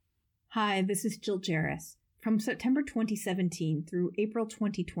Hi, this is Jill Jarris. From September 2017 through April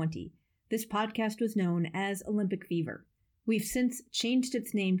 2020, this podcast was known as Olympic Fever. We've since changed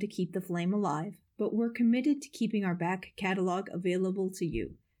its name to keep the flame alive, but we're committed to keeping our back catalog available to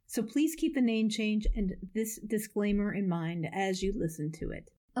you. So please keep the name change and this disclaimer in mind as you listen to it.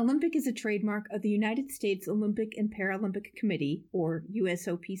 Olympic is a trademark of the United States Olympic and Paralympic Committee, or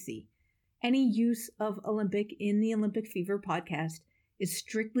USOPC. Any use of Olympic in the Olympic Fever podcast is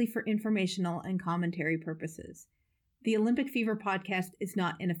strictly for informational and commentary purposes. The Olympic Fever podcast is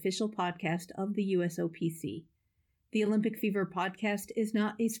not an official podcast of the USOPC. The Olympic Fever podcast is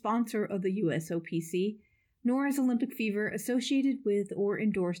not a sponsor of the USOPC, nor is Olympic Fever associated with or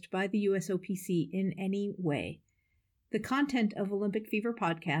endorsed by the USOPC in any way. The content of Olympic Fever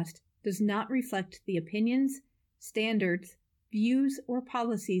podcast does not reflect the opinions, standards, views, or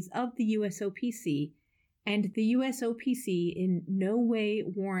policies of the USOPC, and the USOPC in no way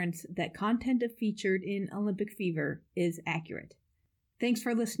warrants that content featured in Olympic Fever is accurate. Thanks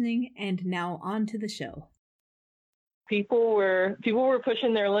for listening, and now on to the show. People were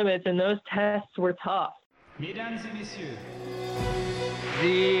pushing their limits, and those tests were tough. Mesdames et messieurs,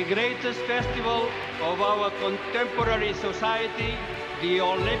 the greatest festival of our contemporary society, the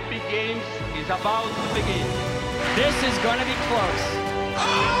Olympic Games, is about to begin. this is going to be close.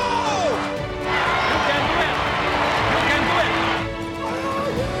 Oh! You can do it! You can do it!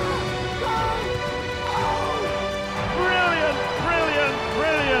 Brilliant, brilliant,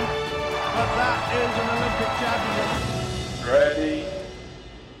 brilliant. But that is an Olympic championship. Ready.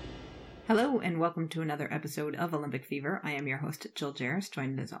 Hello, and welcome to another episode of Olympic Fever. I am your host, Jill Jarris,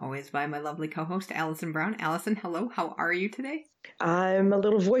 joined as always by my lovely co-host, Allison Brown. Allison, hello, how are you today? I'm a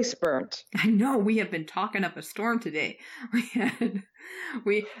little voice burnt. I know, we have been talking up a storm today.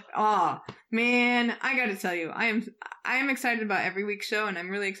 Man, I gotta tell you, I am excited about every week's show, and I'm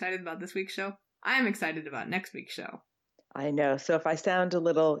really excited about this week's show. I am excited about next week's show. I know. So if I sound a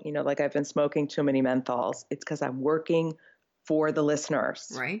little, like I've been smoking too many menthols, it's because I'm working for the listeners.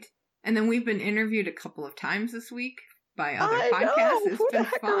 Right? And then we've been interviewed a couple of times this week by other I podcasts. know. It's Who been the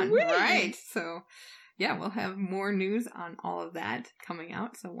heck fun, are we? right? So, yeah, we'll have more news on all of that coming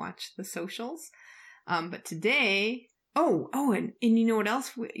out. So watch the socials. But today, and you know what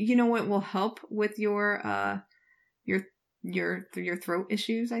else? You know what will help with your throat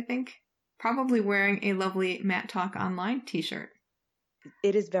issues? I think probably wearing a lovely Matt Talk Online T-shirt.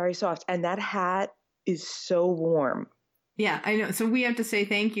 It is very soft, and that hat is so warm. Yeah, I know. So we have to say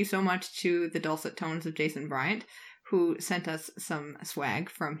thank you so much to the dulcet tones of Jason Bryant, who sent us some swag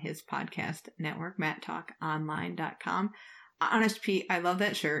from his podcast network, matttalkonline.com. Honest Pete, I love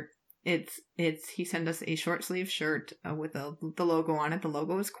that shirt. He sent us a short sleeve shirt with the logo on it. The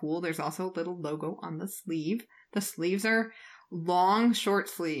logo is cool. There's also a little logo on the sleeve. The sleeves are long, short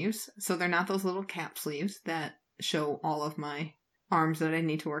sleeves, so they're not those little cap sleeves that show all of my arms that I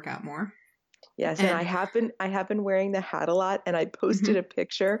need to work out more. Yes, and I have been wearing the hat a lot, and I posted a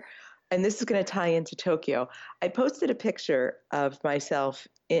picture, and this is going to tie into Tokyo. I posted a picture of myself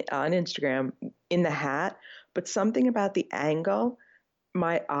on Instagram in the hat, but something about the angle,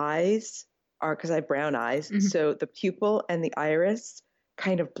 my eyes are, because I have brown eyes, so the pupil and the iris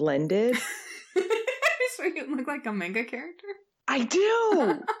kind of blended. So you look like a manga character? I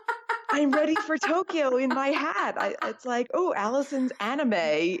do! I'm ready for Tokyo in my hat. It's like, oh, Allison's anime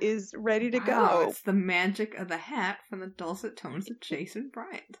is ready to go. It's the magic of the hat from the dulcet tones of Jason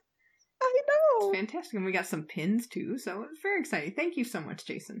Bryant. I know. It's fantastic. And we got some pins too, so it's very exciting. Thank you so much,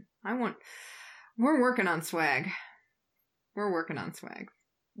 Jason. We're working on swag.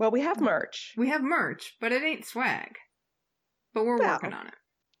 Well, we have merch. But it ain't swag. But we're working on it.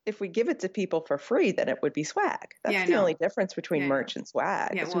 If we give it to people for free, then it would be swag. That's the only difference between merch and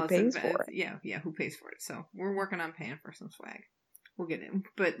swag. Yeah, who pays for it. Yeah, who pays for it. So we're working on paying for some swag. We'll get it.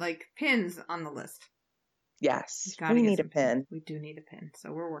 But like pins on the list. Yes, we need a pin. We do need a pin.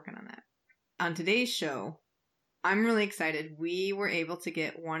 So we're working on that. On today's show, I'm really excited. We were able to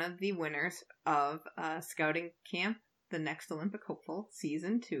get one of the winners of Scouting Camp, the Next Olympic Hopeful,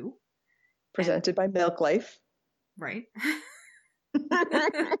 Season 2. Presented by Milk Life. Right.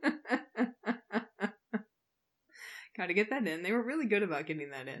 Gotta get that in. They were really good about getting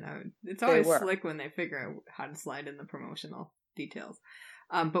that in. It's always slick when they figure out how to slide in the promotional details.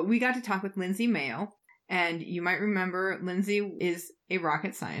 But we got to talk with Lindsey Mayo, and you might remember Lindsey is a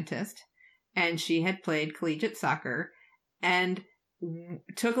rocket scientist, and she had played collegiate soccer and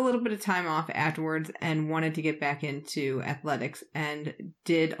took a little bit of time off afterwards and wanted to get back into athletics and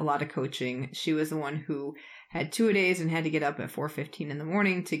did a lot of coaching. She was the one who had 2-a-days and had to get up at 4:15 in the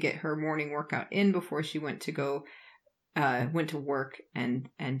morning to get her morning workout in before she went to go went to work and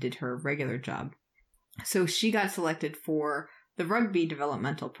did her regular job. So she got selected for the rugby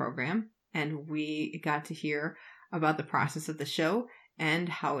developmental program, and we got to hear about the process of the show and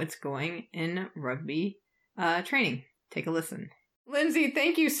how it's going in rugby training. Take a listen. Lindsey,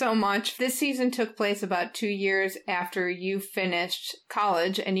 thank you so much. This season took place about 2 years after you finished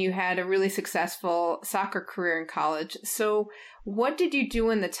college, and you had a really successful soccer career in college. So what did you do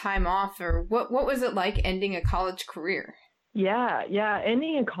in the time off, or what was it like ending a college career? Yeah.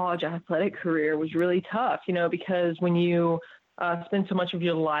 Ending a college athletic career was really tough, because when you spend so much of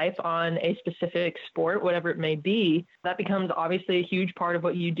your life on a specific sport, whatever it may be, that becomes obviously a huge part of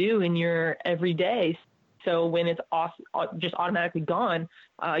what you do in your everyday. So when it's just automatically gone,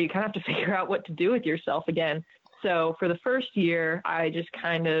 you kind of have to figure out what to do with yourself again. So for the first year, I just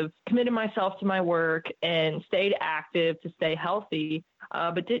kind of committed myself to my work and stayed active to stay healthy,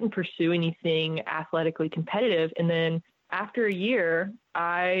 but didn't pursue anything athletically competitive. And then after a year,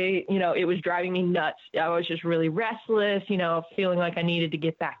 it was driving me nuts. I was just really restless, feeling like I needed to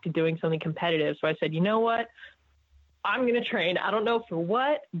get back to doing something competitive. So I said, you know what? I'm going to train. I don't know for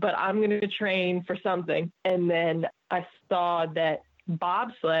what, but I'm going to train for something. And then I saw that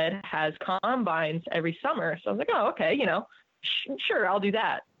bobsled has combines every summer. So I was like, oh, okay, sure, I'll do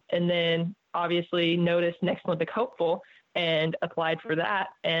that. And then obviously noticed Next Olympic Hopeful and applied for that.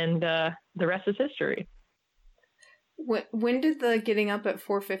 And the rest is history. When did the getting up at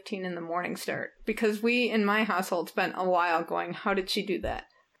 4:15 in the morning start? Because we in my household spent a while going, how did she do that?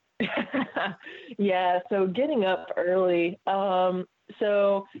 Yeah, so getting up early.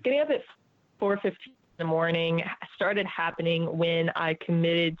 So getting up at 4:15 in the morning started happening when I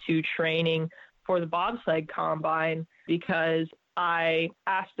committed to training for the bobsled combine, because I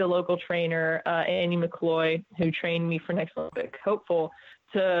asked a local trainer, Andy McCloy, who trained me for Next Olympic Hopeful,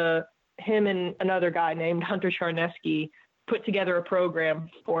 to him and another guy named Hunter Charneski put together a program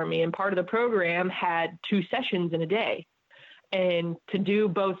for me. And part of the program had 2 sessions in a day. And to do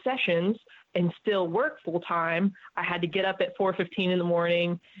both sessions and still work full time, I had to get up at 4:15 in the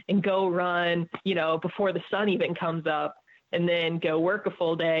morning and go run, before the sun even comes up, and then go work a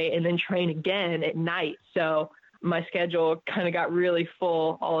full day and then train again at night. So my schedule kind of got really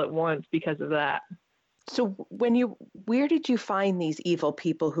full all at once because of that. So where did you find these evil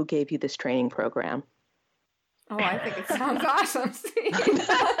people who gave you this training program? Oh, I think it sounds awesome.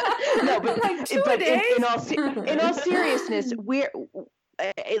 No, but, like in all seriousness,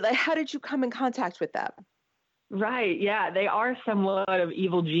 how did you come in contact with them? Right. Yeah, they are somewhat of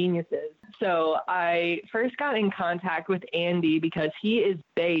evil geniuses. So I first got in contact with Andy because he is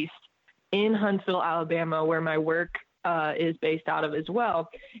based in Huntsville, Alabama, where my work is based out of as well.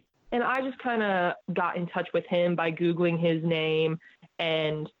 And I just kind of got in touch with him by Googling his name,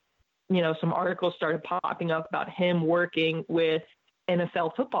 and, some articles started popping up about him working with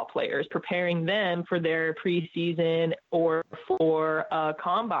NFL football players, preparing them for their preseason or for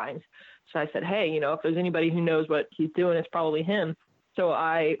combines. So I said, hey, if there's anybody who knows what he's doing, it's probably him. So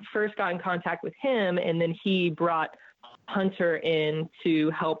I first got in contact with him, and then he brought Hunter in to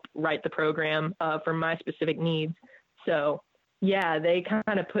help write the program for my specific needs. So yeah, they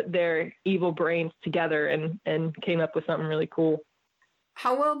kind of put their evil brains together and came up with something really cool.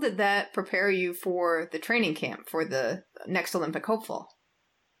 How well did that prepare you for the training camp for the Next Olympic Hopeful?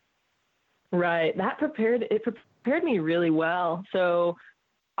 Right. It prepared me really well. So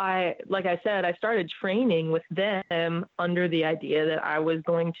like I said, I started training with them under the idea that I was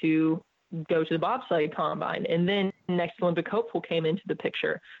going to go to the bobsled combine, and then Next Olympic Hopeful came into the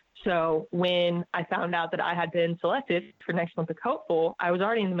picture. So when I found out that I had been selected for Next Olympic Hopeful, I was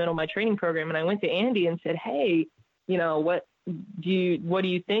already in the middle of my training program, and I went to Andy and said, hey, what do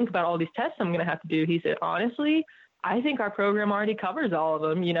you think about all these tests I'm going to have to do? He said, honestly, I think our program already covers all of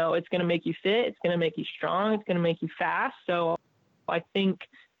them. It's going to make you fit. It's going to make you strong. It's going to make you fast. So I think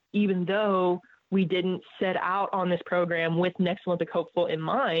even though we didn't set out on this program with Next Olympic Hopeful in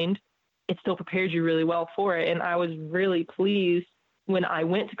mind, it still prepares you really well for it. And I was really pleased when I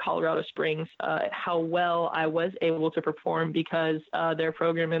went to Colorado Springs, how well I was able to perform, because their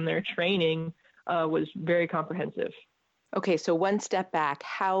program and their training was very comprehensive. Okay, so one step back,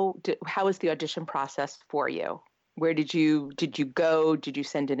 how was the audition process for you? Where did you go? Did you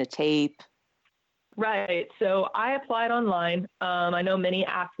send in a tape? Right. So I applied online. I know many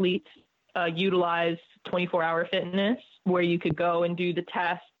athletes utilize 24-hour fitness, where you could go and do the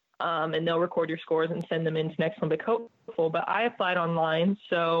test, and they'll record your scores and send them into Next Olympic Hopeful. But I applied online,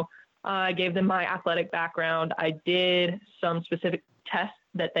 so I gave them my athletic background. I did some specific tests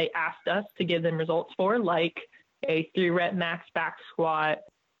that they asked us to give them results for, like a 3-rep max back squat,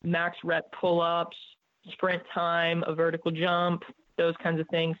 max rep pull-ups, sprint time, a vertical jump, those kinds of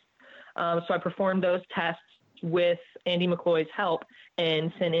things. So I performed those tests with Andy McCloy's help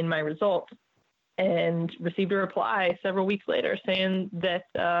and sent in my results and received a reply several weeks later saying that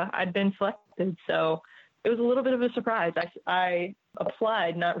I'd been selected. So it was a little bit of a surprise. I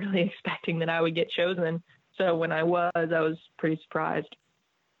applied not really expecting that I would get chosen. So when I was pretty surprised.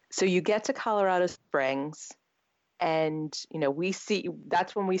 So you get to Colorado Springs and,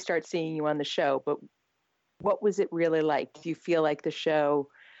 that's when we start seeing you on the show. But what was it really like? Do you feel like the show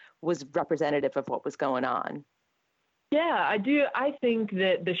was representative of what was going on? Yeah, I do. I think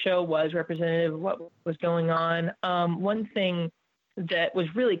that the show was representative of what was going on. One thing that was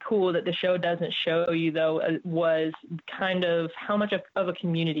really cool that the show doesn't show you, though, was kind of how much of a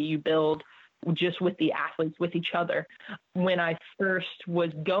community you build just with the athletes, with each other. When I first was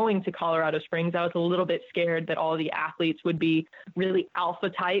going to Colorado Springs, I was a little bit scared that all the athletes would be really alpha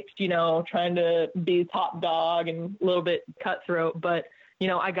types, trying to be top dog and a little bit cutthroat. But,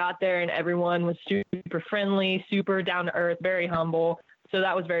 I got there and everyone was super friendly, super down to earth, very humble. So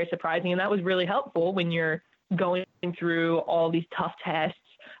that was very surprising. And that was really helpful when you're going through all these tough tests.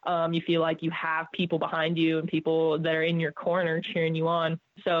 You feel like you have people behind you and people that are in your corner cheering you on.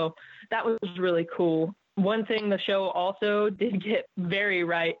 So that was really cool. One thing the show also did get very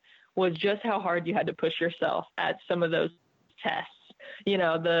right was just how hard you had to push yourself at some of those tests.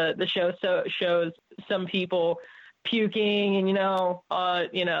 The show shows some people puking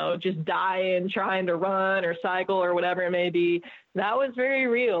and, just dying, trying to run or cycle or whatever it may be. That was very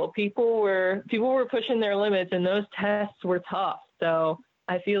real. People were pushing their limits and those tests were tough. So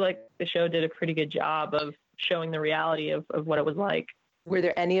I feel like the show did a pretty good job of showing the reality of what it was like. Were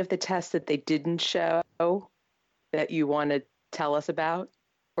there any of the tests that they didn't show that you want to tell us about,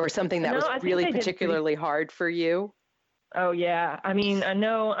 or something that was really particularly hard for you? Oh yeah. I mean, I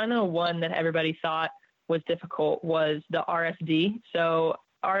know one that everybody thought was difficult was the RSD. So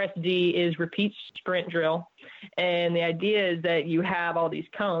RSD is repeat sprint drill. And the idea is that you have all these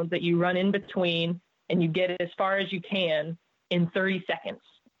cones that you run in between and you get as far as you can in 30 seconds.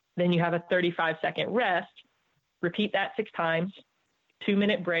 Then you have a 35-second rest, repeat that 6 times,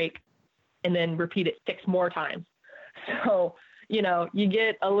 2-minute break, and then repeat it 6 more times. So, you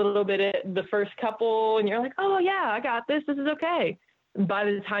get a little bit of the first couple and you're like, oh yeah, I got this. This is okay. By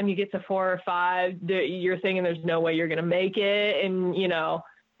the time you get to 4 or 5, you're thinking there's no way you're going to make it. And,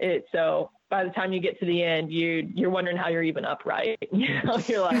 so by the time you get to the end, you're wondering how you're even upright.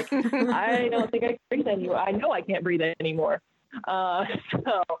 You're like, I don't think I can breathe anymore. I know I can't breathe anymore.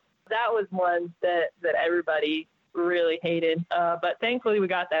 So that was one that everybody really hated. But thankfully we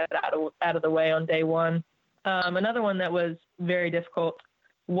got that out of the way on day one. Another one that was very difficult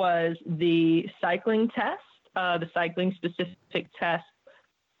was the cycling test. The cycling specific test,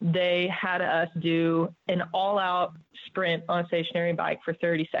 they had us do an all-out sprint on a stationary bike for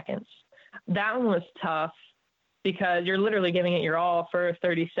 30 seconds. That one was tough because you're literally giving it your all for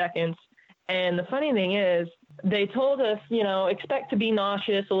 30 seconds. And the funny thing is, they told us, expect to be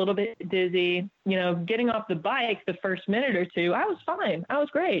nauseous, a little bit dizzy, getting off the bike the first minute or two, I was fine. I was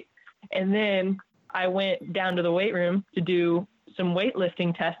great. And then I went down to the weight room to do some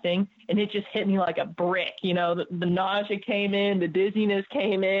weightlifting testing, and it just hit me like a brick. The nausea came in, the dizziness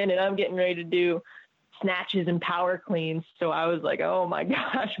came in, and I'm getting ready to do snatches and power cleans. So I was like, oh my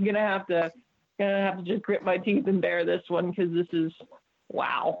gosh, I'm gonna have to just grit my teeth and bear this one, because this is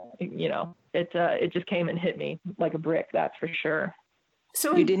wow. It just came and hit me like a brick, that's for sure.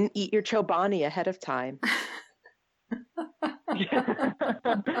 So you didn't eat your Chobani ahead of time. Yeah.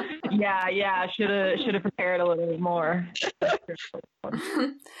 Should have prepared a little bit more.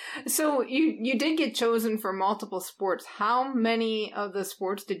 So you did get chosen for multiple sports. How many of the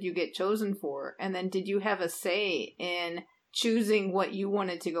sports did you get chosen for? And then did you have a say in choosing what you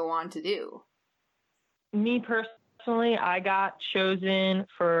wanted to go on to do? Me personally, I got chosen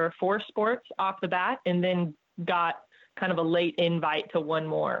for 4 sports off the bat, and then got kind of a late invite to one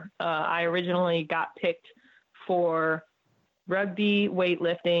more. I originally got picked for rugby,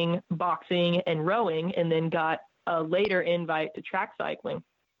 weightlifting, boxing, and rowing, and then got a later invite to track cycling.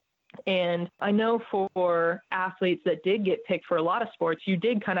 And I know for athletes that did get picked for a lot of sports, you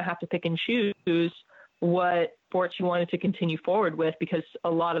did kind of have to pick and choose what sports you wanted to continue forward with, because a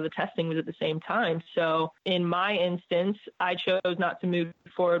lot of the testing was at the same time. So in my instance, I chose not to move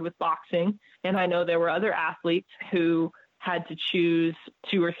forward with boxing. And I know there were other athletes who had to choose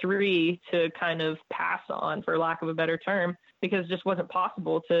 2 or 3 to kind of pass on, for lack of a better term, because it just wasn't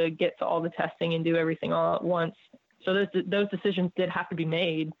possible to get to all the testing and do everything all at once. So those decisions did have to be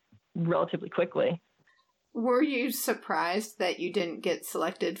made relatively quickly. Were you surprised that you didn't get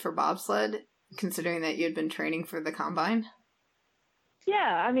selected for bobsled? considering that you had been training for the combine?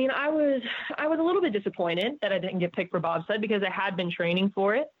 Yeah, I mean, I was a little bit disappointed that I didn't get picked for bobsled because I had been training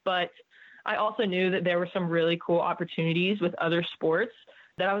for it, but I also knew that there were some really cool opportunities with other sports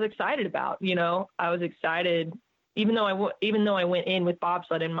that I was excited about. You know, I was excited, even though I went in with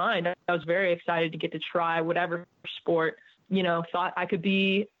bobsled in mind, I was very excited to get to try whatever sport, you know, thought I could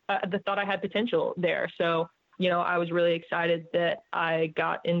be, thought I had potential there. So, you know, I was really excited that I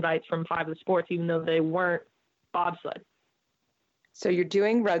got invites from 5 of the sports, even though they weren't bobsled. So you're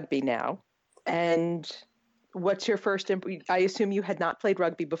doing rugby now, and what's your first, I assume you had not played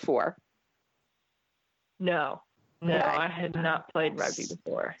rugby before. No, Okay. I had not played rugby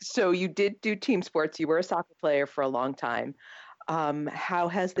before. So you did do team sports. You were a soccer player for a long time. How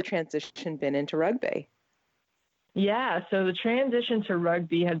has the transition been into rugby? Yeah, so the transition to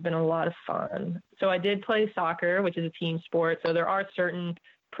rugby has been a lot of fun. So I did play soccer, which is a team sport. So there are certain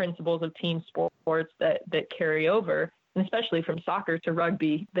principles of team sports that carry over, and especially from soccer to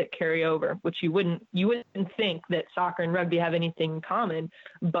rugby that carry over, which you wouldn't think that soccer and rugby have anything in common,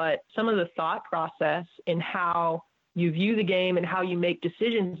 but some of the thought process in how you view the game and how you make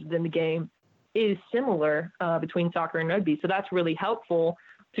decisions within the game is similar between soccer and rugby. So that's really helpful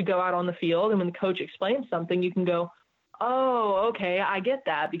to go out on the field, and when the coach explains something, you can go, oh, okay, I get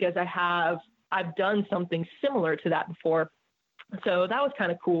that because I've done something similar to that before. So that was kind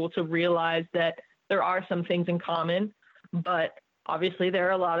of cool to realize that there are some things in common, but obviously there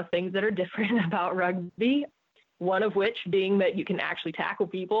are a lot of things that are different about rugby, one of which being that you can actually tackle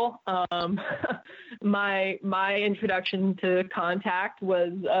people. My introduction to contact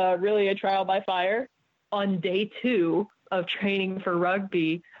was really a trial by fire. On day 2 of training for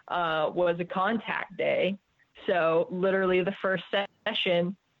rugby was a contact day. So literally the first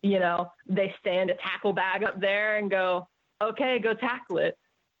session, you know, they stand a tackle bag up there and go, okay, go tackle it.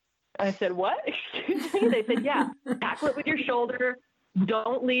 I said, what? Excuse me? They said, yeah, tackle it with your shoulder.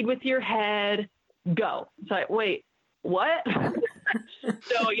 Don't lead with your head. Go. So I, wait, what?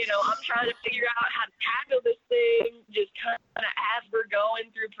 So, you know, I'm trying to figure out how to tackle this thing, just kind of as we're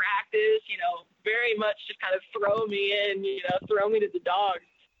going through practice, you know, very much just kind of throw me in, you know, throw me to the dogs.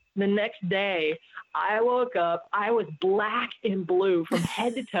 The next day, I woke up, I was black and blue from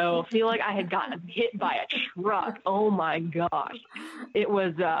head to toe. I feel like I had gotten hit by a truck. Oh my gosh. It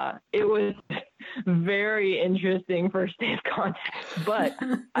was very interesting first day of contact, but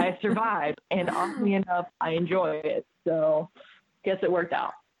I survived, and oddly enough, I enjoy it. So guess it worked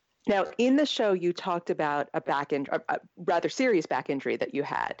out. Now, in the show, you talked about a back injury, a rather serious back injury that you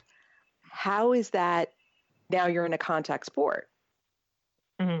had. How is that now you're in a contact sport?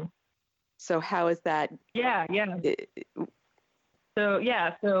 Mm-hmm. So how is that? Yeah.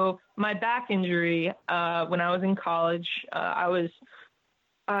 So my back injury, when I was in college, I was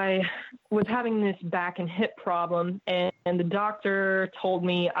having this back and hip problem, and the doctor told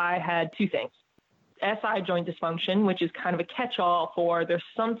me I had 2 things. SI joint dysfunction, which is kind of a catch-all for there's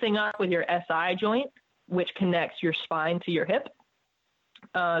something up with your SI joint, which connects your spine to your hip.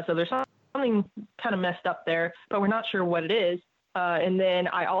 So there's something kind of messed up there, but we're not sure what it is. And then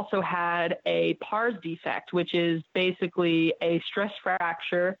I also had a pars defect, which is basically a stress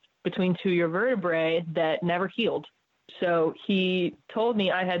fracture between 2 of your vertebrae that never healed. So he told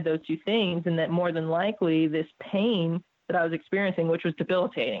me I had those 2 things, and that more than likely this pain that I was experiencing, which was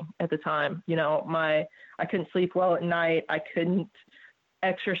debilitating at the time, you know, I couldn't sleep well at night. I couldn't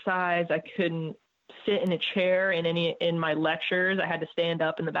exercise. I couldn't sit in a chair in my lectures. I had to stand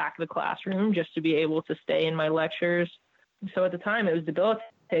up in the back of the classroom just to be able to stay in my lectures. So at the time it was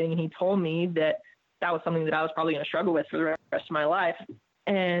debilitating, and he told me that was something that I was probably going to struggle with for the rest of my life.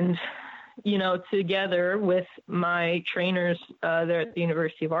 And, you know, together with my trainers there at the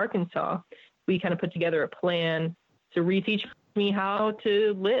University of Arkansas, we kind of put together a plan to reteach me how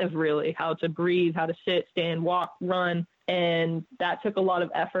to live, really, how to breathe, how to sit, stand, walk, run. And that took a lot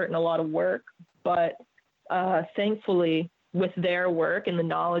of effort and a lot of work. But thankfully, with their work and the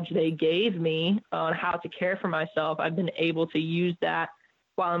knowledge they gave me on how to care for myself, I've been able to use that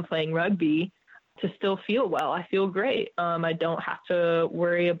while I'm playing rugby to still feel well. I feel great. I don't have to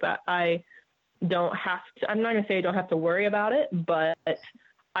worry about, I'm not going to say I don't have to worry about it, but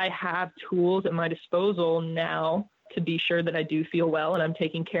I have tools at my disposal now to be sure that I do feel well and I'm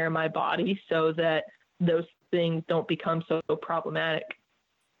taking care of my body so that those things don't become so problematic.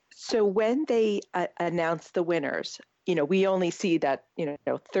 So when they announce the winners, you know, we only see that,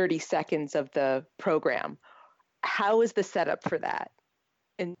 30 seconds of the program. How is the setup for that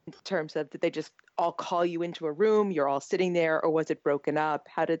in terms of, did they just all call you into a room, you're all sitting there, or was it broken up?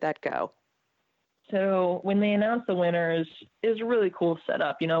 How did that go? So when they announced the winners, it was a really cool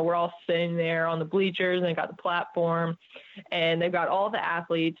setup. You know, we're all sitting there on the bleachers and they got the platform and they've got all the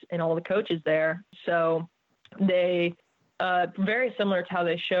athletes and all the coaches there. So they, very similar to how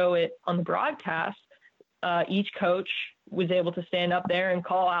they show it on the broadcast, each coach was able to stand up there and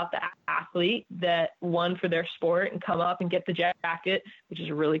call out the athlete that won for their sport and come up and get the jacket, which is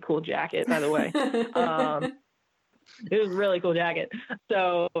a really cool jacket, by the way. It was a really cool jacket.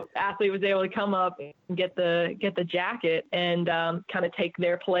 So athlete was able to come up and get the jacket and kind of take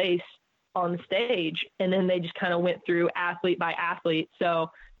their place on the stage. And then they just kind of went through athlete by athlete.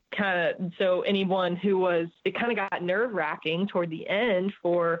 So anyone who was, it kind of got nerve wracking toward the end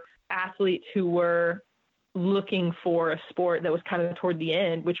for athletes who were looking for a sport that was kind of toward the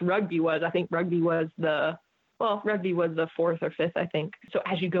end, which rugby was. I think rugby was the fourth or fifth, I think. So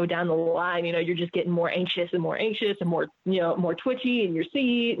as you go down the line, you know, you're just getting more anxious and more more twitchy in your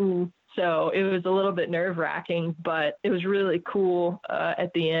seat. And so it was a little bit nerve wracking, but it was really cool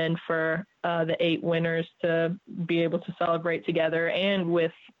at the end for the 8 winners to be able to celebrate together and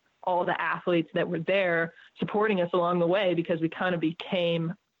with all the athletes that were there supporting us along the way, because we kind of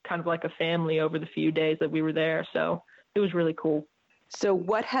became kind of like a family over the few days that we were there. So it was really cool. So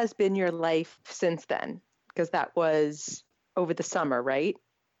what has been your life since then? Because that was over the summer, right?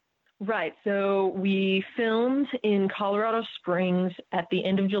 Right. So we filmed in Colorado Springs at the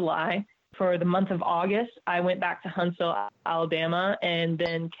end of July. For the month of August, I went back to Huntsville, Alabama, and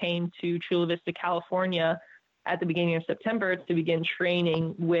then came to Chula Vista, California at the beginning of September to begin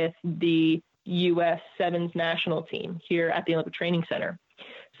training with the U.S. Sevens national team here at the Olympic Training Center.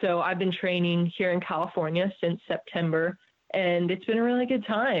 So I've been training here in California since September, and it's been a really good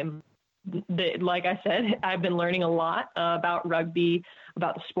time. Like I said, I've been learning a lot about rugby,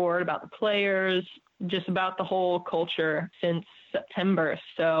 about the sport, about the players, just about the whole culture since September.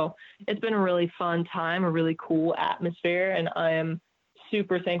 So it's been a really fun time, a really cool atmosphere, and I am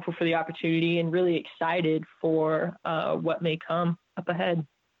super thankful for the opportunity and really excited for what may come up ahead.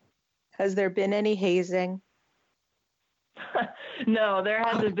 Has there been any hazing? No, there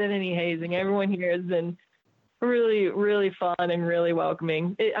hasn't been any hazing. Everyone here has been really, really fun and really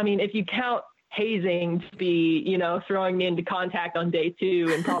welcoming. If you count hazing to be, you know, throwing me into contact on day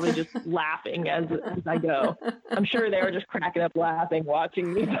 2 and probably just laughing as I go. I'm sure they were just cracking up laughing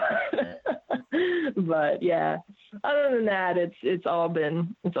watching me. But yeah, other than that, it's all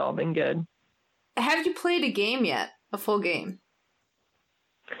been good. Have you played a game yet? A full game?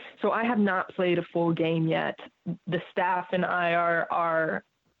 So I have not played a full game yet. The staff and I are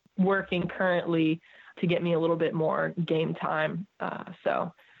working currently to get me a little bit more game time.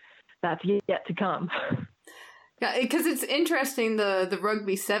 So that's yet to come. Yeah, because it's interesting. The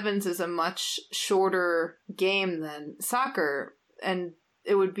rugby sevens is a much shorter game than soccer, and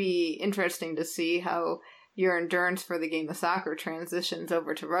it would be interesting to see how your endurance for the game of soccer transitions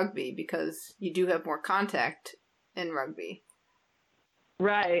over to rugby, because you do have more contact in rugby.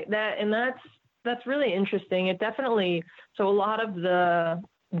 Right. That's really interesting. It definitely, so a lot of the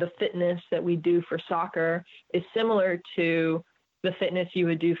fitness that we do for soccer is similar to the fitness you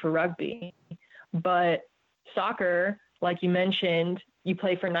would do for rugby. But soccer, like you mentioned, you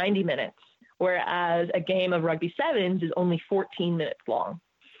play for 90 minutes, whereas a game of rugby sevens is only 14 minutes long.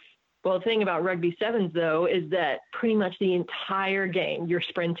 Well, the thing about rugby sevens, though, is that pretty much the entire game, you're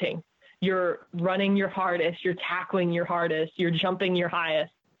sprinting. You're running your hardest, you're tackling your hardest, you're jumping your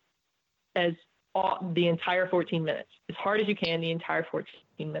highest the entire 14 minutes, as hard as you can, the entire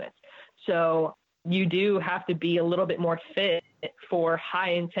 14 minutes. So you do have to be a little bit more fit for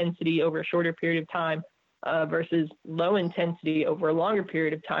high intensity over a shorter period of time versus low intensity over a longer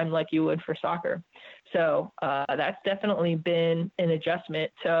period of time like you would for soccer. So that's definitely been an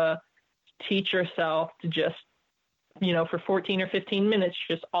adjustment to teach yourself to just, you know, for 14 or 15 minutes,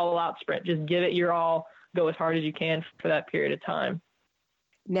 just all out sprint, just give it your all, go as hard as you can for that period of time.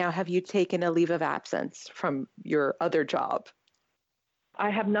 Now, have you taken a leave of absence from your other job? I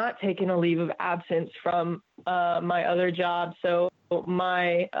have not taken a leave of absence from my other job. So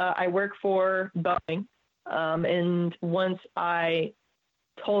I work for Boeing, and once I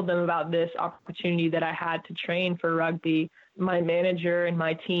told them about this opportunity that I had to train for rugby, my manager and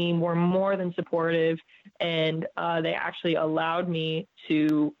my team were more than supportive, and they actually allowed me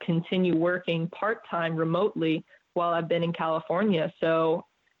to continue working part-time remotely while I've been in California. So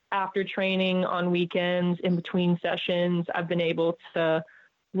after training on weekends, in between sessions, I've been able to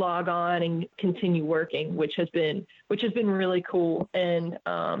log on and continue working, which has been really cool. And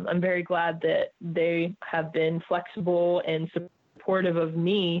I'm very glad that they have been flexible and supportive of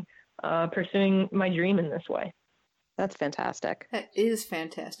me pursuing my dream in this way. That's fantastic. That is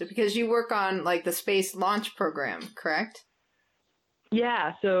fantastic because you work on like the space launch program, correct?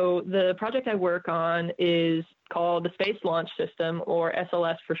 Yeah, so the project I work on is called the Space Launch System, or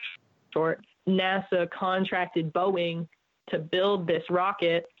SLS for short. NASA contracted Boeing to build this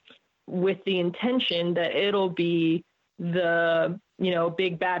rocket with the intention that it'll be the,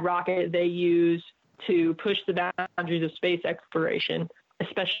 big bad rocket they use to push the boundaries of space exploration,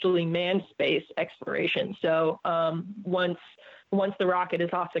 especially manned space exploration. So once the rocket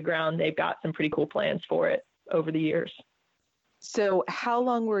is off the ground, they've got some pretty cool plans for it over the years. So how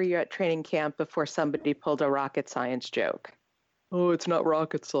long were you at training camp before somebody pulled a rocket science joke? Oh, it's not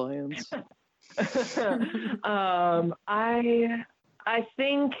rocket science.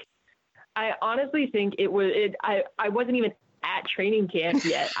 I honestly think it was I wasn't even at training camp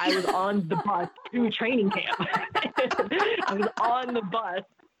yet. I was on the bus to training camp. I was on the bus.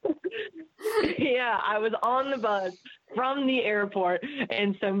 Yeah, I was on the bus from the airport,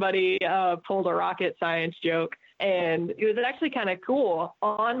 and somebody pulled a rocket science joke. And it was actually kind of cool.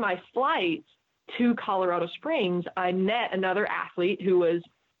 On my flight to Colorado Springs, I met another athlete who was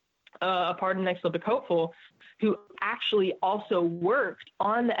a part of Next Olympic Hopeful, who actually also worked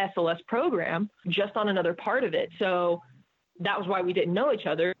on the SLS program, just on another part of it. So that was why we didn't know each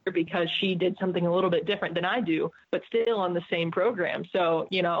other, because she did something a little bit different than I do, but still on the same program. So,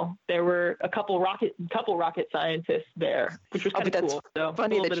 there were a couple rocket scientists there, which was kind of cool. So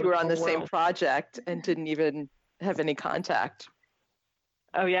funny that you were on the same project and didn't even have any contact.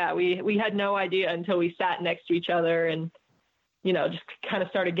 Oh yeah, we had no idea until we sat next to each other and just kind of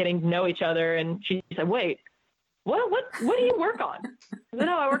started getting to know each other. And she said, "Wait, what do you work on?" I said,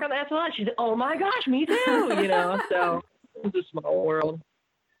 "Oh, I work on the SLS." She said, "Oh my gosh, me too." So it's a small world.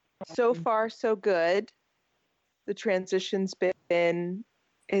 So far, so good. The transition's been,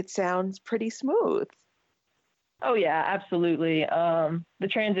 it sounds pretty smooth. Oh yeah, absolutely. The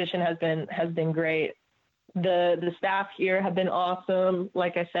transition has been great. The staff here have been awesome.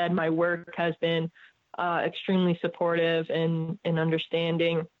 Like I said, my work has been extremely supportive and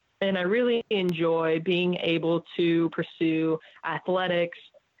understanding. And I really enjoy being able to pursue athletics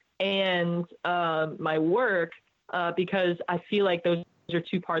and my work because I feel like those are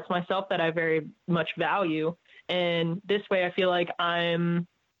two parts of myself that I very much value. And this way I feel like I'm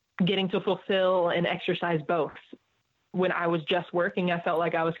getting to fulfill and exercise both. When I was just working, I felt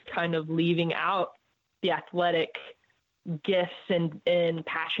like I was kind of leaving out the athletic gifts and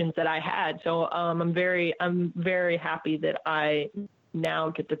passions that I had. So I'm very happy that I now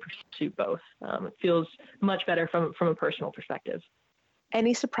get to pursue both. It feels much better from a personal perspective.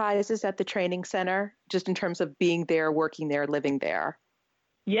 Any surprises at the training center, just in terms of being there, working there, living there?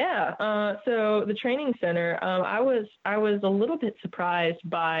 Yeah. So the training center, I was a little bit surprised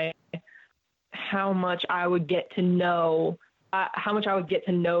by how much I would get to know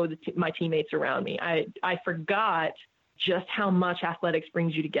my teammates around me. I forgot just how much athletics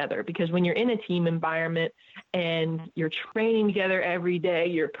brings you together, because when you're in a team environment and you're training together every day,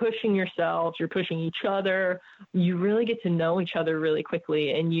 you're pushing yourselves, you're pushing each other, you really get to know each other really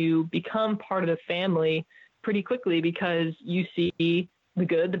quickly, and you become part of the family pretty quickly because you see the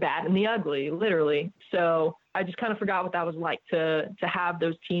good, the bad, and the ugly, literally. So I just kind of forgot what that was like to have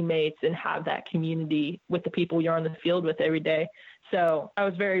those teammates and have that community with the people you're on the field with every day. So I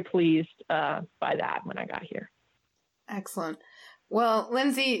was very pleased by that when I got here. Excellent. Well,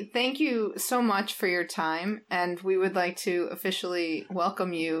 Lindsey, thank you so much for your time, and we would like to officially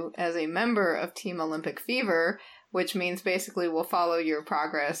welcome you as a member of Team Olympic Fever, which means basically we'll follow your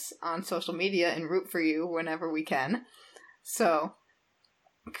progress on social media and root for you whenever we can. So,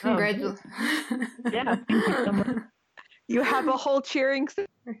 congratulations. Yeah, thank you so much. You have a whole cheering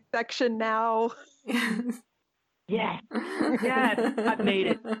section now. Yeah. Yes, I made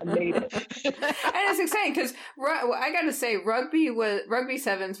it. And it's exciting because I got to say, rugby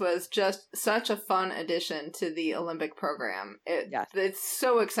sevens was just such a fun addition to the Olympic program. Yes. It's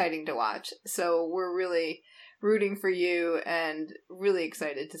so exciting to watch. So we're really rooting for you and really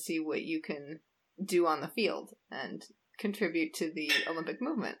excited to see what you can do on the field and contribute to the Olympic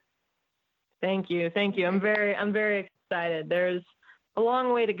movement. Thank you. I'm very excited. There's a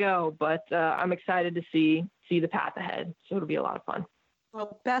long way to go, but I'm excited to see the path ahead. So it'll be a lot of fun.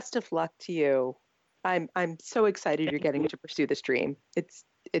 Well, best of luck to you. I'm so excited you're getting to pursue this dream.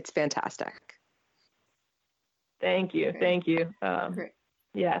 It's fantastic. Thank you. Great.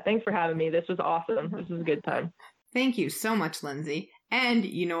 Yeah, thanks for having me. This was awesome. This was a good time. Thank you so much, Lindsey. And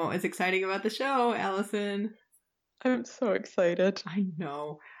you know what was exciting about the show, Allison? I'm so excited. I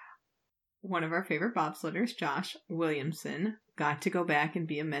know. One of our favorite bobsledders, Josh Williamson, got to go back and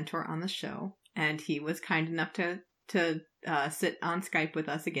be a mentor on the show. And he was kind enough to to sit on Skype with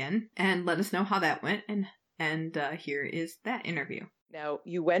us again and let us know how that went. And here is that interview. Now,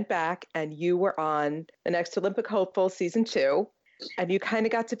 you went back and you were on the Next Olympic Hopeful season 2, and you kind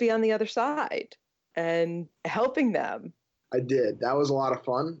of got to be on the other side and helping them. I did. That was a lot of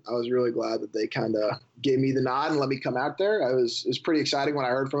fun. I was really glad that they kind of gave me the nod and let me come out there. It was pretty exciting when I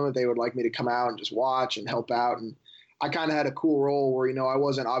heard from them. They would like me to come out and just watch and help out. And I kind of had a cool role where, I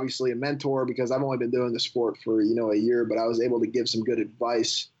wasn't obviously a mentor because I've only been doing the sport for, a year, but I was able to give some good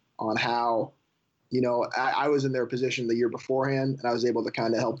advice on how, I was in their position the year beforehand, and I was able to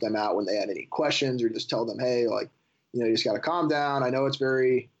kind of help them out when they had any questions or just tell them, hey, you just got to calm down. I know it's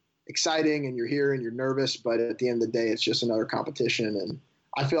very exciting and you're here and you're nervous, but at the end of the day, it's just another competition. And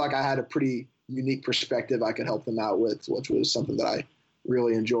I feel like I had a pretty unique perspective I could help them out with, which was something that I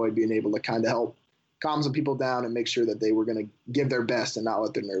really enjoyed, being able to kind of help calm some people down and make sure that they were going to give their best and not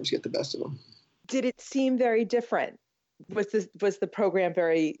let their nerves get the best of them. Did it seem very different? Was the program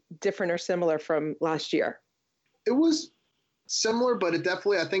very different or similar from last year? It was similar, but it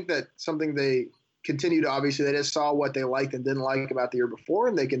definitely, I think that something they continue to, obviously they just saw what they liked and didn't like about the year before,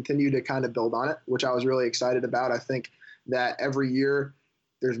 and they continue to kind of build on it, which I was really excited about. I think that every year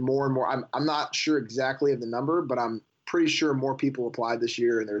there's more and more. I'm not sure exactly of the number, but I'm pretty sure more people applied this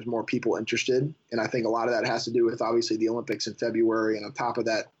year and there's more people interested. And I think a lot of that has to do with obviously the Olympics in February, and on top of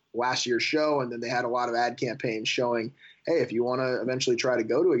that, last year's show. And then they had a lot of ad campaigns showing, hey, if you want to eventually try to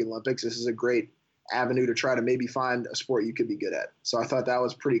go to the Olympics, this is a great avenue to try to maybe find a sport you could be good at. So I thought that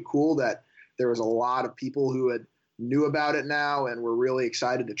was pretty cool that there was a lot of people who had knew about it now and were really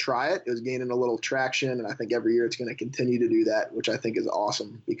excited to try it. It was gaining a little traction, and I think every year it's going to continue to do that, which I think is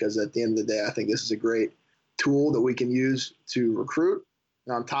awesome, because at the end of the day, I think this is a great tool that we can use to recruit.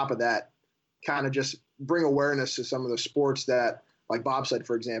 And on top of that, kind of just bring awareness to some of the sports that, like bobsled,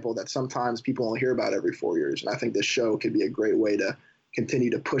 for example, that sometimes people only hear about every 4 years. And I think this show could be a great way to continue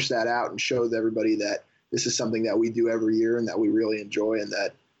to push that out and show everybody that this is something that we do every year and that we really enjoy, and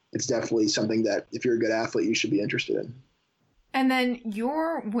that it's definitely something that if you're a good athlete, you should be interested in. And then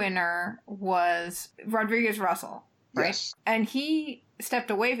your winner was Rodriguez Russell, right? Yes. And he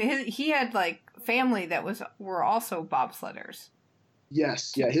stepped away. He had family that were also bobsledders.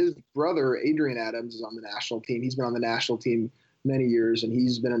 Yes. Yeah. His brother, Adrian Adams, is on the national team. He's been on the national team many years, and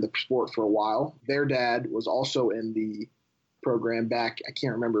he's been in the sport for a while. Their dad was also in the program back, I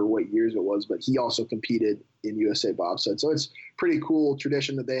can't remember what years it was, but he also competed in USA bobsled. So it's pretty cool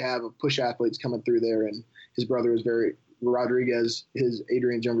tradition that they have of push athletes coming through there. And his brother was Rodriguez,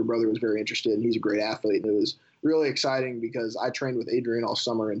 Adrian's younger brother, was very interested, and he's a great athlete. And it was really exciting because I trained with Adrian all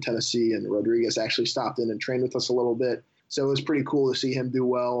summer in Tennessee, and Rodriguez actually stopped in and trained with us a little bit. So it was pretty cool to see him do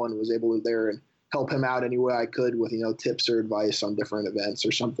well, and was able to there and help him out any way I could with, tips or advice on different events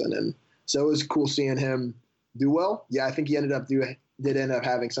or something. And so it was cool seeing him do well. Yeah, I think he did end up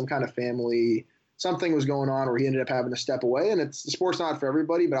having some kind of family, something was going on where he ended up having to step away. And the sport's not for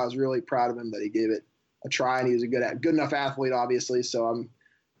everybody, but I was really proud of him that he gave it a try, and he was a good enough athlete, obviously. So I'm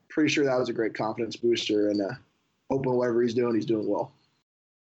pretty sure that was a great confidence booster, and hoping whatever he's doing well.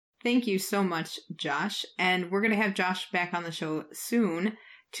 Thank you so much, Josh. And we're going to have Josh back on the show soon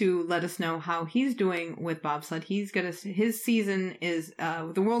to let us know how he's doing with bobsled. His season is,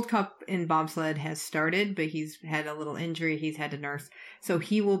 the World Cup in bobsled has started, but he's had a little injury he's had to nurse. So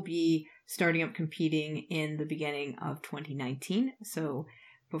he will be starting up competing in the beginning of 2019. So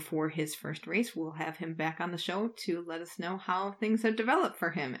before his first race, we'll have him back on the show to let us know how things have developed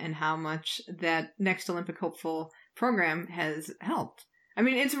for him and how much that Next Olympic Hopeful program has helped. I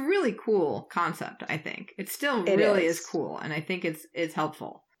mean, it's a really cool concept, I think. It really is cool, and I think it's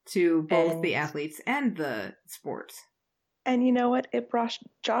helpful to both the athletes and the sports. And you know what? It brought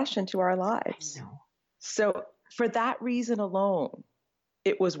Josh into our lives. I know. So for that reason alone,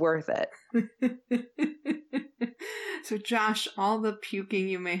 it was worth it. So Josh, all the puking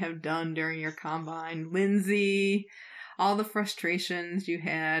you may have done during your combine, Lindsey, all the frustrations you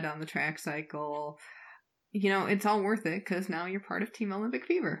had on the track cycle, it's all worth it because now you're part of Team Olympic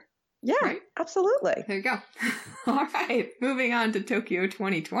Fever. Yeah, right? Absolutely. There you go. All right, moving on to Tokyo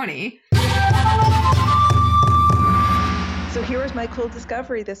 2020. So here was my cool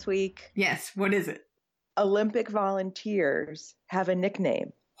discovery this week. Yes, what is it? Olympic volunteers have a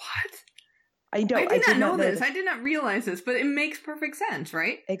nickname. What? I know. I did not know this. I did not realize this, but it makes perfect sense,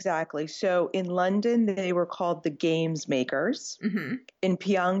 right? Exactly. So in London, they were called the Games Makers. Mm-hmm. In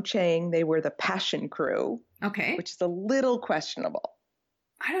Pyeongchang, they were the Passion Crew. Okay. Which is a little questionable.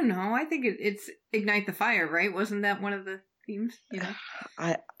 I don't know. I think it's Ignite the Fire, right? Wasn't that one of the themes?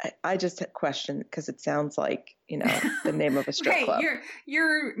 I just questioned because it sounds like, the name of a strip club.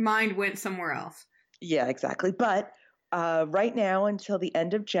 Your mind went somewhere else. Yeah, exactly. But Right now, until the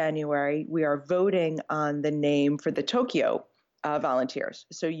end of January, we are voting on the name for the Tokyo volunteers.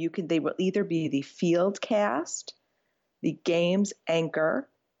 So they will either be the field cast, the games anchor,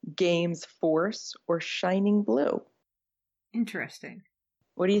 games force, or shining blue. Interesting.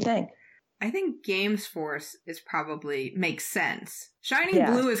 What do you think? I think games force makes sense. Shining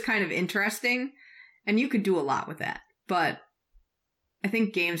blue is kind of interesting, and you could do a lot with that. But I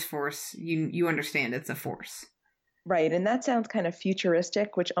think games force, you understand it's a force. Right, and that sounds kind of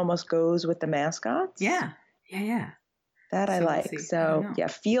futuristic, which almost goes with the mascots. Yeah. That I like. So,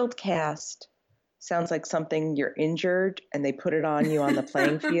 field cast sounds like something you're injured and they put it on you on the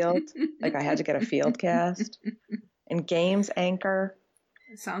playing field. Like I had to get a field cast. And games anchor.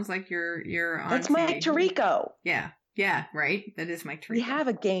 It sounds like you're on That's TV. Mike Tirico. Yeah, right? That is Mike Tirico. We have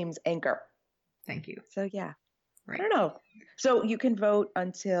a games anchor. Thank you. So, yeah. Right. I don't know. So you can vote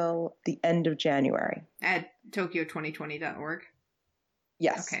until the end of January. At Tokyo2020.org?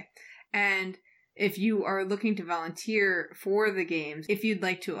 Yes. Okay. And if you are looking to volunteer for the games, if you'd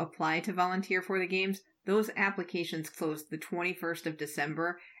like to apply to volunteer for the games, those applications close the 21st of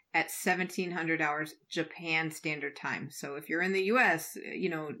December at 1700 hours Japan Standard Time. So if you're in the US,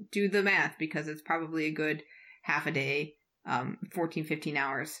 do the math because it's probably a good half a day, 14, 15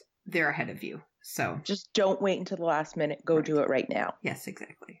 hours. They're ahead of you. So just don't wait until the last minute. Go do it right now. Yes,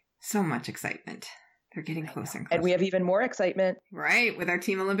 exactly. So much excitement. They're getting closer and closer. And we have even more excitement. Right, with our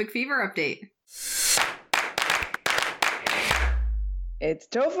Team Olympic Fever update. It's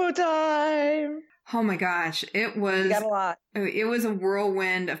tofu time. Oh my gosh, we got a lot. It was a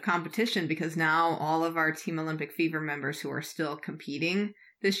whirlwind of competition because now all of our Team Olympic Fever members who are still competing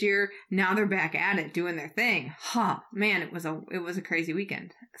this year, now they're back at it doing their thing. Man, it was a crazy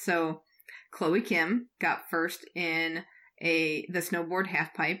weekend. So Chloe Kim got first in the snowboard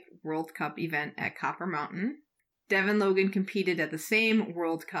halfpipe World Cup event at Copper Mountain. Devin Logan competed at the same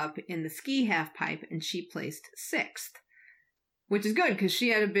World Cup in the ski halfpipe and she placed 6th, which is good because she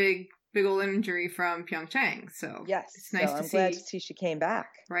had a big old injury from Pyeongchang. So yes, it's nice I'm glad to see she came back.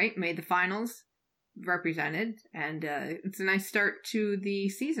 Right, made the finals, represented, and it's a nice start to the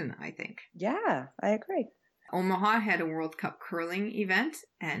season, I think. Yeah, I agree. Omaha had a World Cup curling event,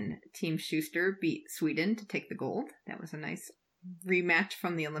 and Team Schuster beat Sweden to take the gold. That was a nice rematch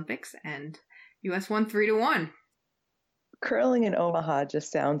from the Olympics, and U.S. won 3-1. Curling in Omaha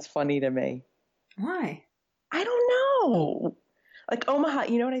just sounds funny to me. Why? I don't know. Like Omaha,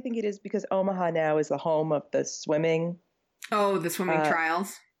 you know what I think it is? Because Omaha now is the home of the swimming. Oh, the swimming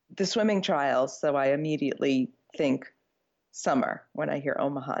trials? The swimming trials. So I immediately think summer when I hear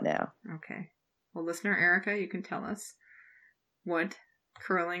Omaha now. Okay. Well, listener Erica, you can tell us what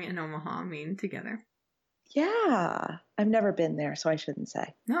curling and Omaha mean together. Yeah. I've never been there, so I shouldn't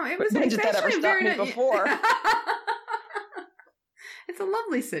say. No, it was actually that ever stopped me before. It's a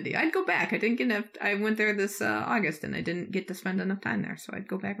lovely city. I'd go back. I went there this August and I didn't get to spend enough time there, so I'd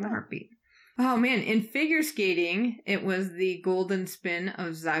go back in a heartbeat. Oh man, in figure skating, it was the Golden Spin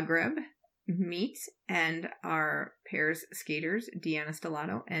of Zagreb meet, and our pairs skaters, Deanna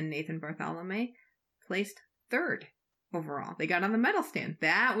Stellato and Nathan Bartholomew, placed 3rd overall. They got on the medal stand.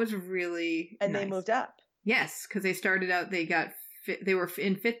 That was really And nice. They moved up. Yes, because they started out, they were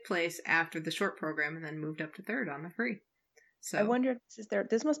in 5th place after the short program and then moved up to 3rd on the free. So I wonder if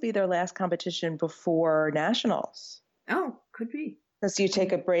this must be their last competition before nationals. Oh, could be. Because you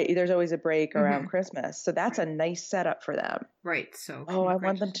take a break, there's always a break around Christmas. So that's a nice setup for them. Right. So I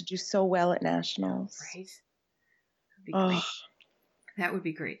want them to do so well at nationals. Right. That'd be great. That would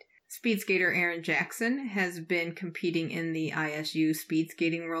be great. Speed skater Erin Jackson has been competing in the ISU Speed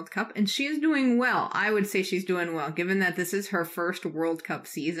Skating World Cup, and she is doing well. I would say she's doing well, given that this is her first World Cup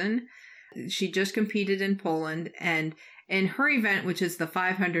season. She just competed in Poland, and in her event, which is the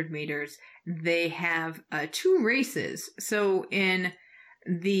 500 meters, they have 2 races. So in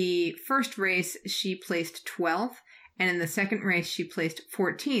the first race, she placed 12th, and in the second race, she placed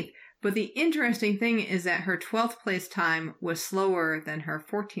 14th. But the interesting thing is that her 12th place time was slower than her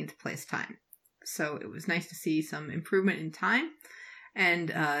 14th place time. So it was nice to see some improvement in time. And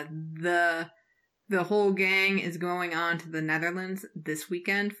the whole gang is going on to the Netherlands this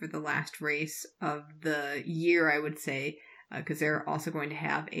weekend for the last race of the year, I would say, because they're also going to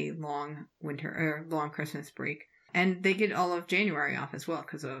have a long long Christmas break. And they get all of January off as well,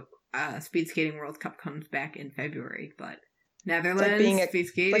 because Speed Skating World Cup comes back in February. But Netherlands, speed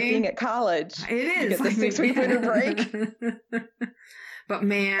skating. Like being at college. It is. You get the 6-week winter break. But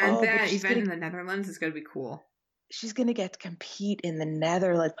man, that event in the Netherlands is going to be cool. She's going to get to compete in the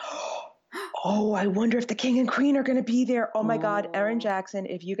Netherlands. Oh, I wonder if the king and queen are going to be there. Oh my God, Erin Jackson,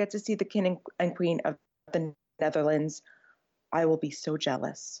 if you get to see the king and queen of the Netherlands. I will be so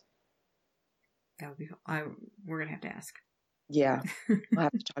jealous. That would be cool. We're going to have to ask. Yeah, we'll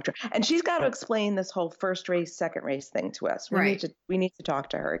have to talk to her. And she's got to explain this whole first race, second race thing to us. We need to talk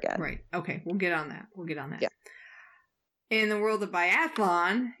to her again. Right. Okay. We'll get on that. Yeah. In the world of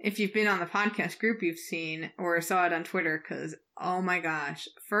biathlon, if you've been on the podcast group, you've seen or saw it on Twitter, because, oh my gosh,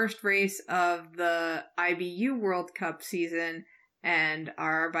 first race of the IBU World Cup season, and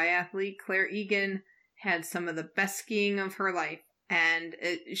our biathlete Claire Egan had some of the best skiing of her life. And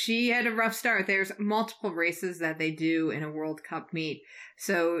she had a rough start. There's multiple races that they do in a World Cup meet.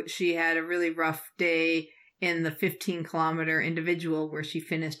 So she had a really rough day in the 15-kilometer individual, where she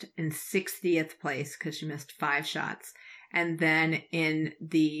finished in 60th place because she missed 5 shots. And then in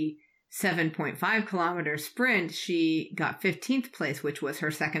the 7.5-kilometer sprint, she got 15th place, which was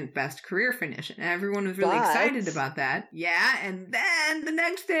her second best career finish. And everyone was really excited about that. Yeah. And then the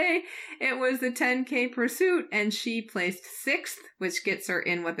next day, it was the 10K pursuit, and she placed 6th, which gets her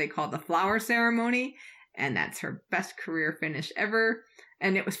in what they call the flower ceremony. And that's her best career finish ever.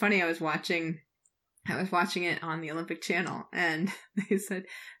 And it was funny. I was watching it on the Olympic Channel, and they said,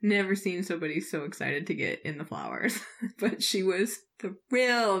 never seen somebody so excited to get in the flowers. But she was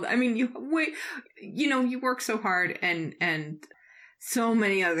thrilled. I mean, you work so hard, and so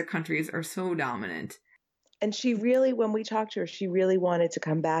many other countries are so dominant. And she really, when we talked to her, she really wanted to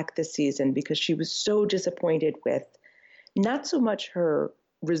come back this season because she was so disappointed with not so much her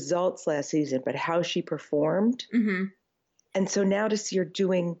results last season, but how she performed. Mm-hmm. And so now to see her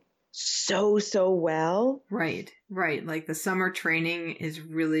doing so well. Right. Like the summer training is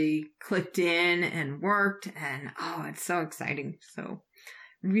really clicked in and worked, and it's so exciting. So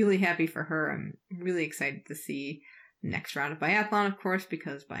really happy for her. I'm really excited to see the next round of biathlon, of course,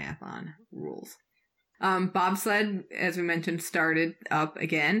 because biathlon rules. Bobsled, as we mentioned, started up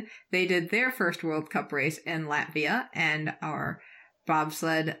again. They did their first World Cup race in Latvia, and our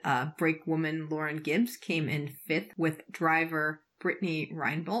bobsled brakewoman Lauren Gibbs came in 5th with driver Brittany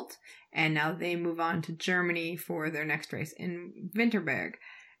Reinbold, and now they move on to Germany for their next race in Winterberg.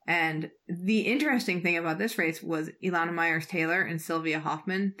 And the interesting thing about this race was Ilana Myers-Taylor and Sylvia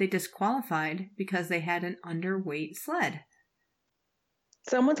Hoffman, they disqualified because they had an underweight sled.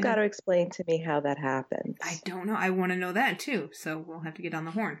 Someone's got to explain to me how that happens. I don't know. I want to know that too, so we'll have to get on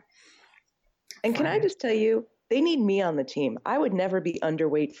the horn. And can I just tell you, they need me on the team. I would never be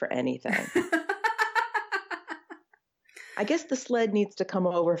underweight for anything. I guess the sled needs to come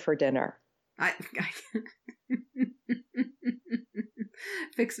over for dinner. I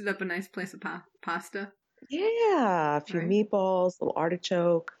fix it up a nice place of pasta. Yeah, a few meatballs, a little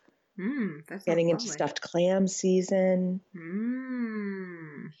artichoke. That's getting into lovely. stuffed clam season.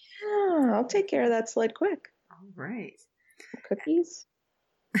 Yeah, I'll take care of that sled quick. All right. Cookies.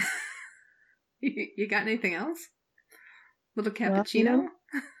 You got anything else? Little cappuccino? Well,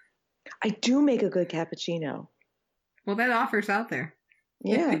 I do make a good cappuccino. Well, that offer's out there.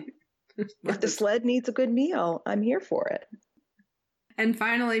 Yeah. If the sled needs a good meal, I'm here for it. And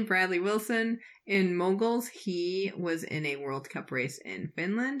finally, Bradley Wilson in moguls. He was in a World Cup race in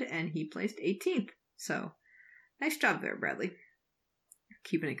Finland, and he placed 18th. So, nice job there, Bradley.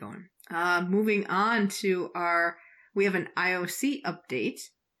 Keeping it going. Moving on to we have an IOC update.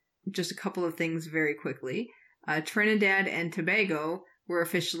 Just a couple of things very quickly. Trinidad and Tobago were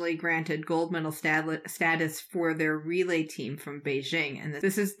officially granted gold medal status for their relay team from Beijing. And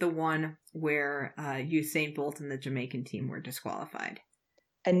this is the one where Usain Bolt and the Jamaican team were disqualified.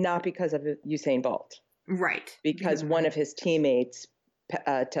 And not because of Usain Bolt. Right. Because one of his teammates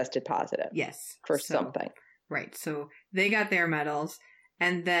tested positive. Yes. For something. Right. So they got their medals.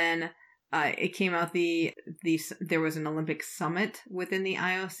 And then it came out there was an Olympic summit within the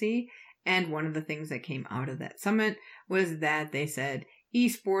IOC. And one of the things that came out of that summit was that they said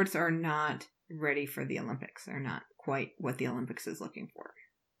esports are not ready for the Olympics. They're not quite what the Olympics is looking for.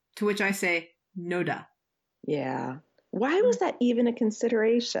 To which I say, no duh. Yeah. Why was that even a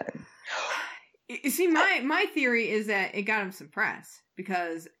consideration? You see, my theory is that it got him some press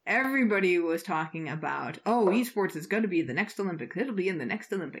because everybody was talking about, esports is going to be the next Olympics. It'll be in the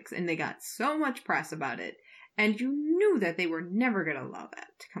next Olympics. And they got so much press about it. And you knew that they were never going to allow that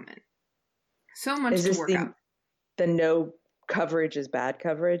to come in. So much to work out. The no coverage is bad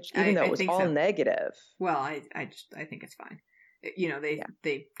coverage, even though it was all negative. Well, I think it's fine. You know,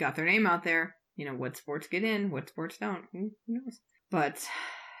 they got their name out there. You know, what sports get in, what sports don't. Who knows? But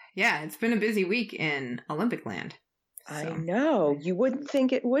yeah, it's been a busy week in Olympic land. So. I know. You wouldn't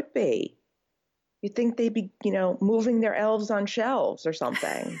think it would be. You'd think they'd be, moving their elves on shelves or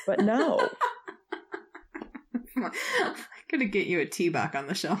something. But no. I'm going to get you a tea back on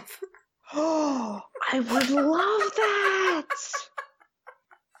the shelf. Oh, I would love that.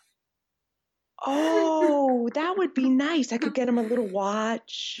 Oh, that would be nice. I could get him a little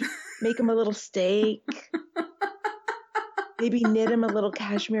watch, make him a little steak, maybe knit him a little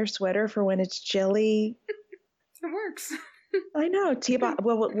cashmere sweater for when it's chilly. It works. I know. T-Bach.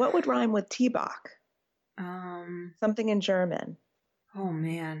 Well, what would rhyme with T-Bach? Something in German. Oh,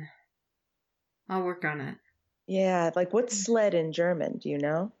 man. I'll work on it. Yeah, like what's sled in German? Do you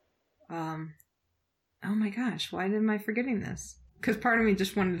know? Oh my gosh, why am I forgetting this? Because part of me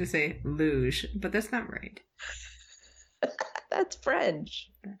just wanted to say luge, but that's not right. That's French.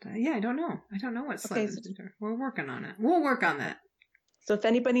 But, yeah, I don't know. I don't know what sled is. We're working on it. We'll work on that. So if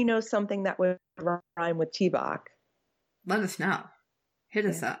anybody knows something that would rhyme with T-Bach, let us know. Hit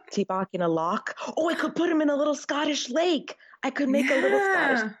us up. T-Bach in a lock. Oh, I could put him in a little Scottish lake. I could make a little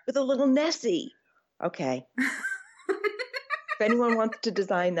Scottish with a little Nessie. Okay. If anyone wants to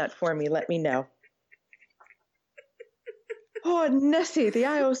design that for me, let me know. Oh, Nessie, the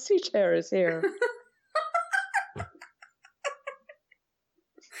IOC chair is here.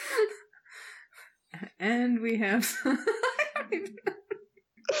 And we have... Where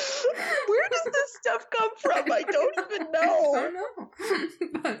does this stuff come from? I don't even know. I don't know.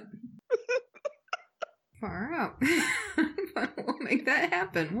 But... Far out. But we'll make that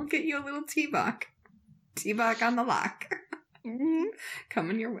happen. We'll get you a little T-Bach. T-Bach on the lock.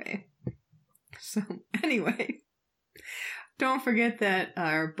 Coming your way. So, anyway... Don't forget that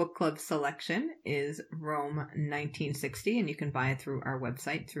our book club selection is Rome 1960, and you can buy it through our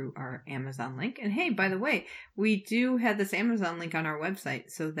website, through our Amazon link. And hey, by the way, we do have this Amazon link on our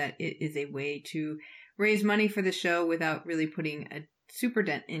website so that it is a way to raise money for the show without really putting a super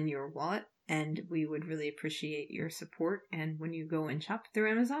dent in your wallet. And we would really appreciate your support. And when you go and shop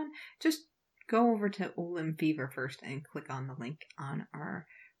through Amazon, just go over to Olymp Fever first and click on the link on our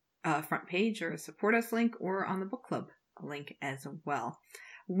front page, or a support us link, or on the book club link as well.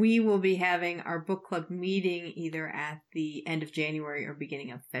 We will be having our book club meeting either at the end of January or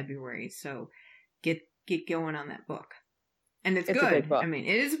beginning of February. So get going on that book. And it's good. A big book. I mean,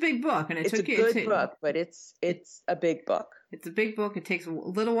 it is a big book, and it's a good book, but it's a big book. It's a big book. It takes a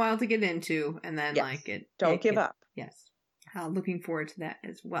little while to get into, and then don't give up. Yes. Looking forward to that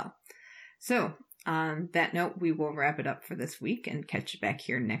as well. So, on that note, we will wrap it up for this week and catch you back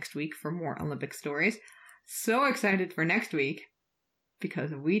here next week for more Olympic stories. So excited for next week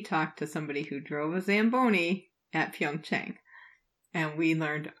because we talked to somebody who drove a Zamboni at Pyeongchang, and we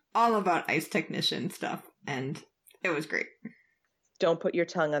learned all about ice technician stuff, and it was great. Don't put your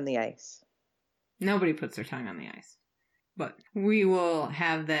tongue on the ice. Nobody puts their tongue on the ice. But we will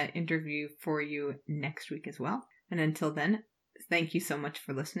have that interview for you next week as well. And until then, thank you so much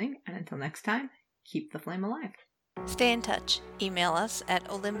for listening, and until next time, keep the flame alive. Stay in touch. Email us at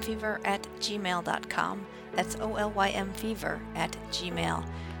olympfever@gmail.com. That's OLYMfever@gmail.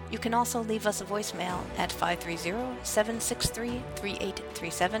 You can also leave us a voicemail at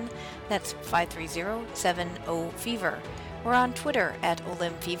 530-763-3837. That's 530-70-FEVER. We're on Twitter at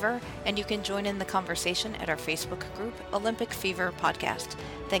Olymp Fever, and you can join in the conversation at our Facebook group, Olympic Fever Podcast.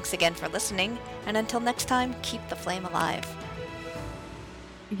 Thanks again for listening, and until next time, keep the flame alive.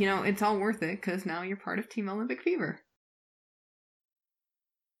 You know, it's all worth it because now you're part of Team Olympic Fever.